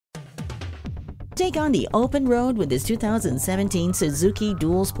Take on the open road with this 2017 Suzuki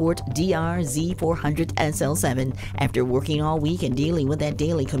DualSport DR-Z400SL7. After working all week and dealing with that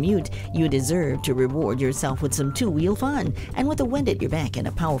daily commute, you deserve to reward yourself with some two-wheel fun. And with a wind at your back and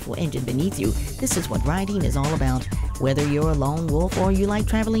a powerful engine beneath you, this is what riding is all about. Whether you're a lone wolf or you like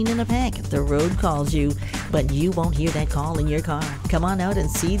traveling in a pack, the road calls you. But you won't hear that call in your car. Come on out and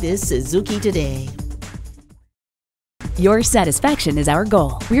see this Suzuki today. Your satisfaction is our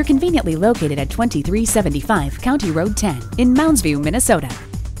goal. We're conveniently located at 2375 County Road 10 in Mounds View, Minnesota.